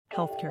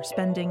Healthcare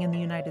spending in the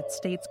United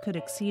States could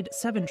exceed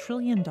 $7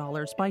 trillion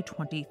by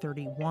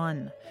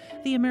 2031.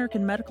 The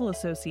American Medical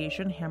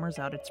Association hammers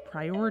out its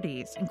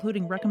priorities,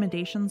 including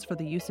recommendations for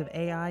the use of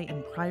AI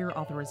in prior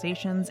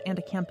authorizations and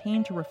a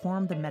campaign to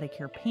reform the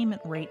Medicare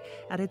payment rate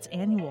at its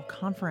annual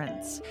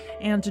conference.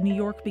 And New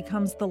York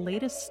becomes the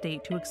latest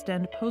state to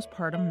extend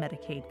postpartum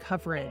Medicaid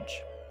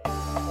coverage.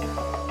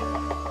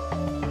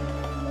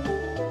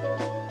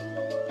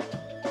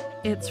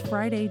 It's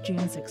Friday, June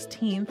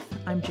 16th.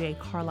 I'm Jay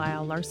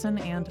Carlisle Larson,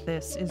 and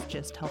this is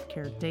Just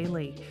Healthcare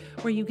Daily,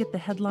 where you get the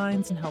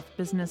headlines and health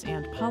business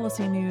and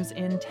policy news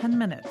in 10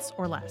 minutes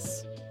or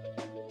less.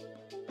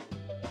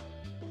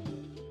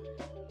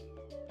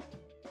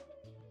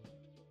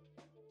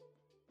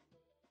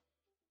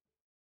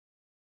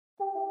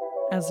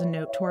 As a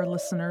note to our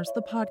listeners,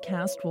 the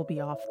podcast will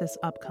be off this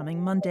upcoming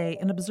Monday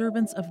in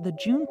observance of the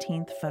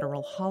Juneteenth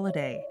federal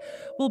holiday.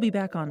 We'll be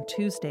back on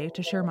Tuesday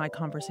to share my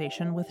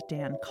conversation with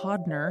Dan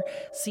Codner,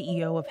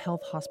 CEO of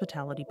Health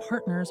Hospitality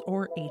Partners,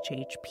 or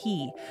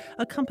HHP,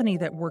 a company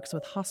that works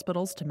with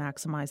hospitals to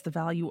maximize the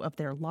value of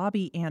their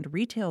lobby and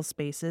retail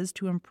spaces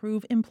to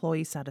improve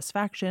employee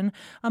satisfaction,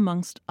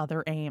 amongst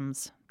other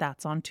aims.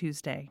 That's on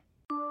Tuesday.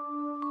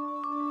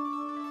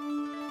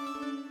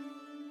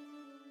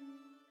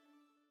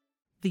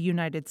 The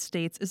United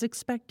States is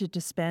expected to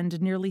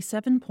spend nearly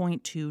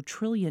 $7.2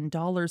 trillion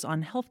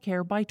on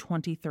healthcare by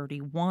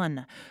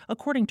 2031,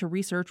 according to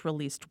research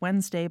released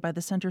Wednesday by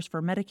the Centers for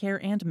Medicare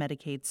and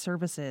Medicaid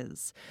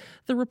Services.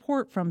 The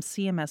report from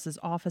CMS's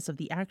Office of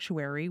the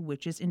Actuary,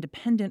 which is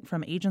independent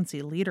from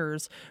agency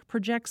leaders,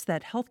 projects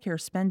that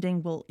healthcare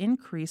spending will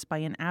increase by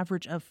an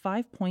average of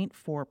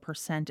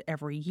 5.4%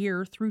 every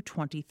year through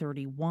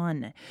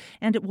 2031,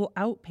 and it will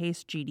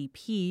outpace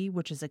GDP,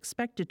 which is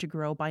expected to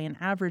grow by an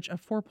average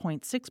of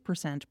 4.6%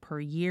 per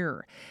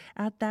year.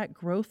 At that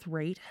growth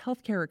rate,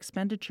 healthcare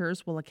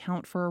expenditures will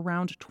account for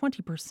around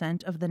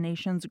 20% of the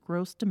nation's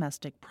gross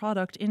domestic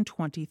product in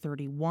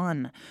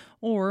 2031.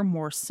 Or,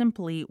 more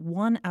simply,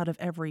 1 out of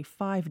every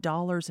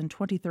 $5 in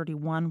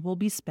 2031 will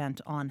be spent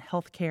on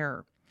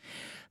healthcare.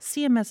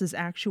 CMS's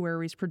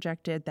actuaries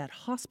projected that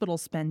hospital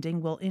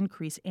spending will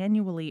increase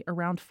annually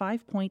around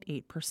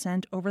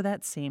 5.8% over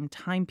that same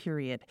time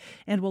period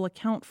and will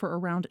account for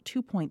around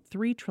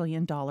 $2.3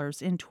 trillion in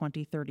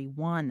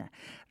 2031.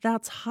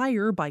 That's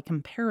higher by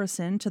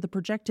comparison to the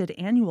projected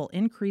annual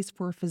increase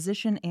for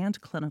physician and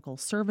clinical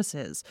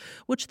services,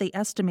 which they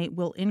estimate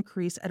will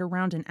increase at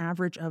around an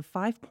average of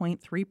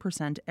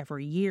 5.3%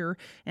 every year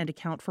and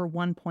account for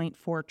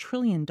 $1.4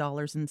 trillion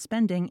in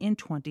spending in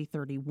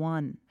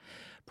 2031.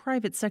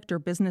 Private sector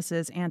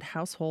businesses and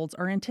households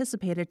are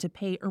anticipated to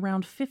pay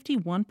around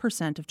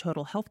 51% of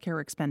total healthcare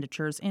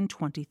expenditures in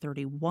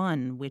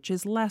 2031, which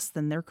is less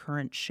than their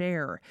current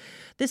share.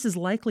 This is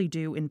likely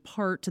due in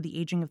part to the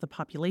aging of the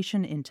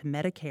population into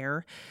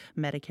Medicare.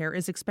 Medicare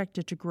is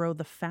expected to grow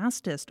the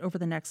fastest over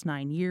the next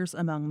 9 years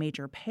among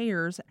major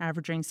payers,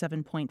 averaging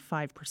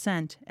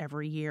 7.5%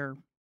 every year.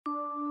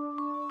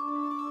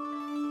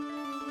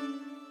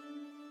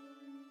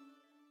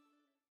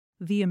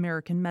 The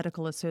American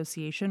Medical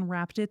Association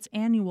wrapped its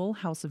annual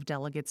House of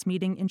Delegates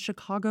meeting in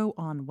Chicago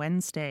on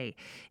Wednesday.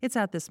 It's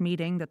at this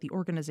meeting that the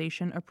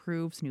organization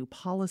approves new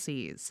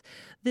policies.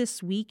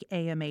 This week,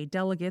 AMA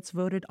delegates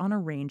voted on a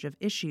range of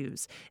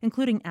issues,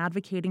 including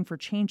advocating for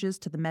changes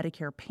to the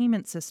Medicare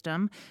payment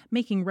system,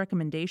 making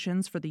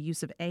recommendations for the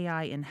use of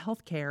AI in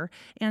healthcare,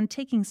 and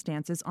taking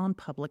stances on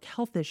public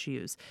health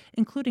issues,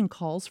 including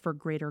calls for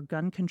greater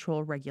gun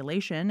control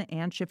regulation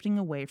and shifting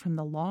away from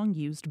the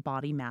long-used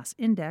body mass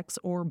index,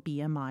 or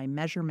BMI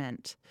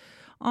measurement.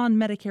 On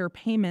Medicare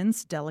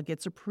payments,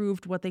 delegates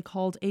approved what they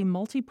called a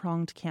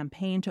multi-pronged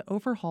campaign to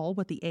overhaul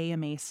what the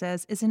AMA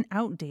says is an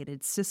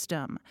outdated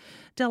system.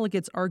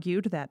 Delegates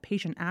argued that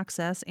patient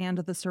access and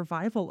the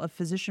survival of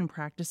physician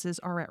practices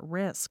are at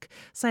risk,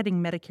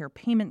 citing Medicare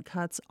payment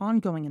cuts,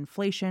 ongoing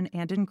inflation,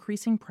 and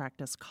increasing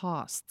practice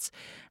costs.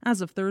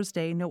 As of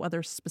Thursday, no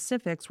other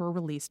specifics were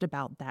released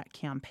about that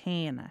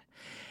campaign.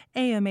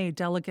 AMA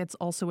delegates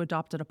also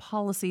adopted a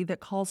policy that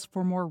calls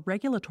for more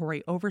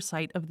regulatory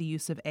oversight of the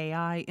use of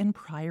AI in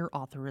prior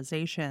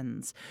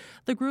authorizations.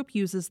 The group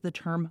uses the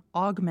term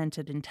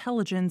augmented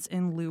intelligence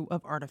in lieu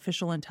of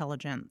artificial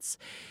intelligence.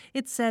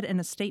 It said in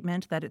a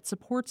statement that it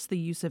supports the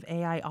use of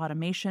AI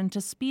automation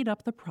to speed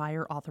up the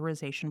prior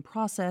authorization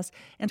process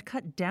and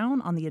cut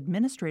down on the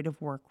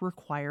administrative work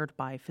required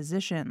by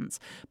physicians,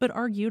 but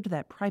argued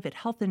that private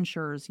health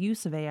insurers'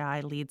 use of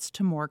AI leads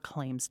to more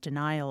claims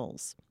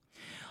denials.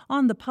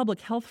 On the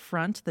public health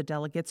front, the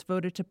delegates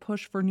voted to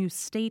push for new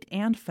state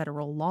and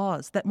federal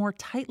laws that more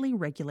tightly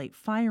regulate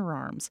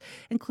firearms,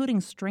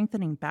 including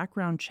strengthening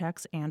background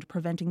checks and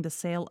preventing the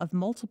sale of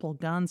multiple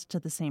guns to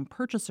the same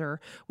purchaser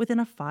within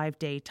a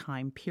 5-day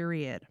time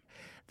period.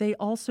 They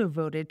also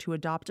voted to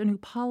adopt a new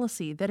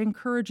policy that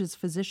encourages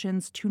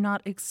physicians to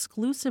not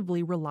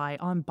exclusively rely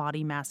on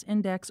body mass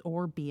index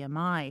or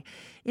BMI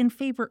in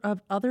favor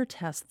of other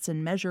tests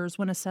and measures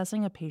when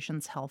assessing a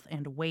patient's health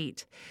and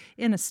weight.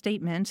 In a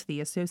statement,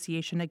 the association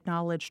Association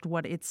acknowledged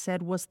what it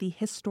said was the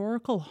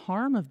historical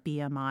harm of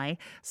BMI,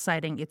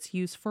 citing its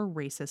use for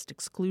racist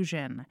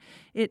exclusion.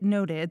 It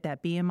noted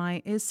that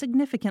BMI is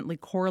significantly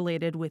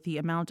correlated with the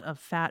amount of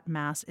fat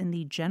mass in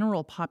the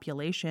general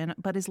population,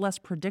 but is less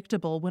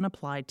predictable when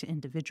applied to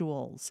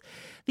individuals.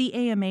 The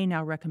AMA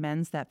now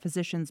recommends that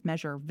physicians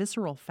measure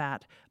visceral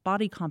fat,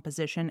 body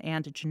composition,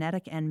 and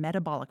genetic and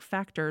metabolic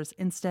factors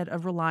instead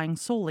of relying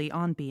solely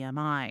on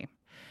BMI.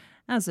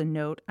 As a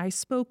note, I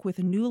spoke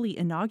with newly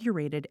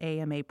inaugurated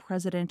AMA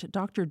President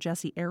Dr.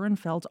 Jesse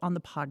Ehrenfeld on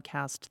the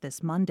podcast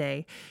this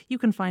Monday. You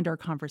can find our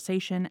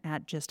conversation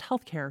at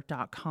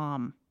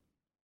gisthealthcare.com.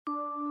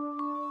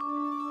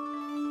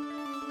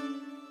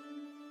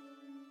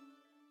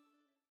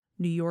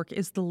 New York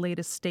is the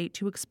latest state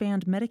to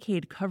expand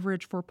Medicaid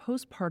coverage for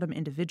postpartum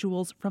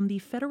individuals from the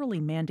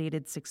federally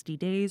mandated 60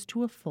 days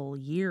to a full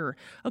year,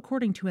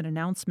 according to an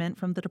announcement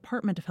from the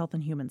Department of Health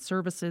and Human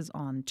Services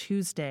on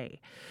Tuesday.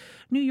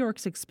 New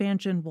York's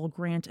expansion will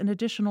grant an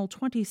additional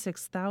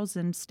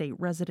 26,000 state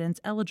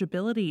residents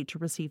eligibility to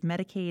receive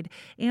Medicaid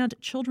and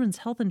Children's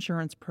Health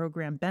Insurance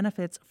Program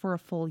benefits for a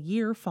full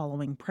year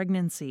following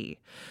pregnancy.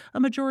 A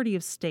majority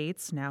of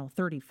states, now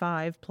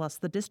 35, plus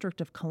the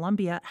District of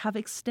Columbia, have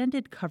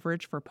extended coverage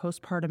for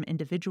postpartum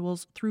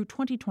individuals through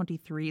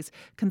 2023's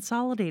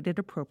Consolidated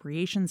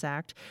Appropriations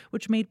Act,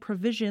 which made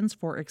provisions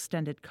for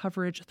extended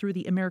coverage through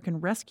the American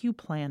Rescue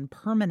Plan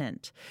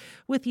permanent.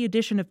 With the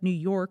addition of New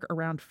York,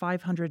 around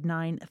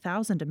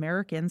 509,000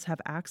 Americans have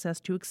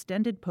access to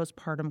extended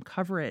postpartum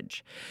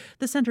coverage.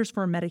 The Centers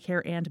for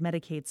Medicare and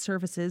Medicaid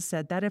Services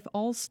said that if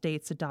all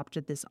states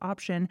adopted this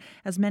option,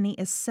 as many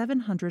as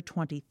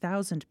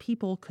 720,000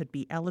 people could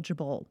be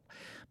eligible.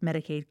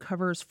 Medicaid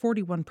covers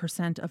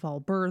 41% of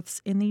all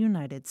births in the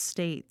United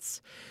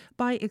States.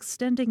 By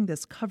extending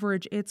this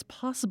coverage, it's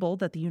possible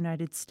that the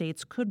United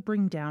States could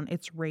bring down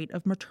its rate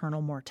of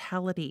maternal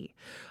mortality.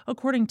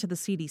 According to the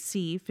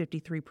CDC,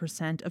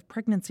 53% of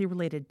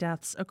pregnancy-related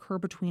deaths occur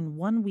between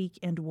 1 week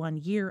and 1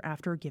 year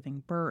after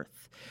giving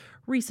birth.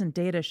 Recent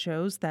data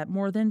shows that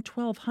more than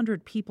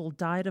 1,200 people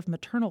died of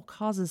maternal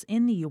causes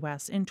in the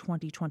U.S. in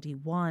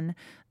 2021.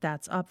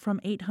 That's up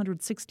from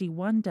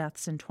 861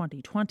 deaths in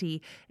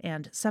 2020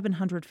 and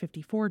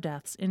 754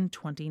 deaths in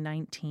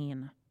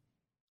 2019.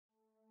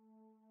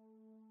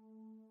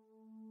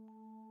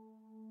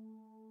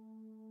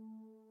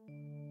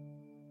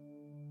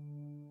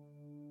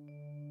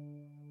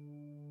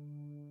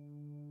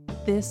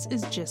 This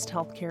is Gist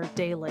Healthcare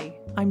Daily.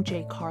 I'm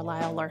Jay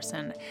Carlisle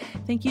Larson.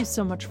 Thank you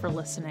so much for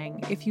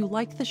listening. If you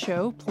like the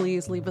show,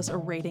 please leave us a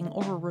rating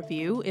or a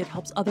review. It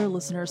helps other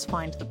listeners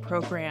find the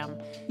program.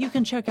 You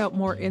can check out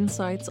more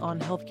insights on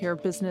healthcare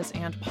business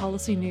and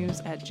policy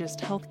news at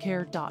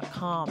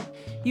gisthealthcare.com.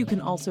 You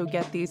can also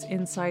get these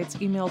insights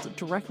emailed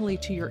directly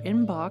to your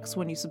inbox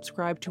when you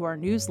subscribe to our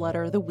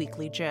newsletter, The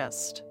Weekly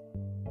Gist.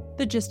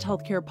 The Gist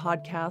Healthcare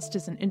podcast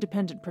is an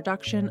independent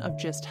production of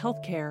Gist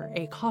Healthcare,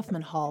 a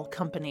Kaufman Hall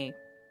company.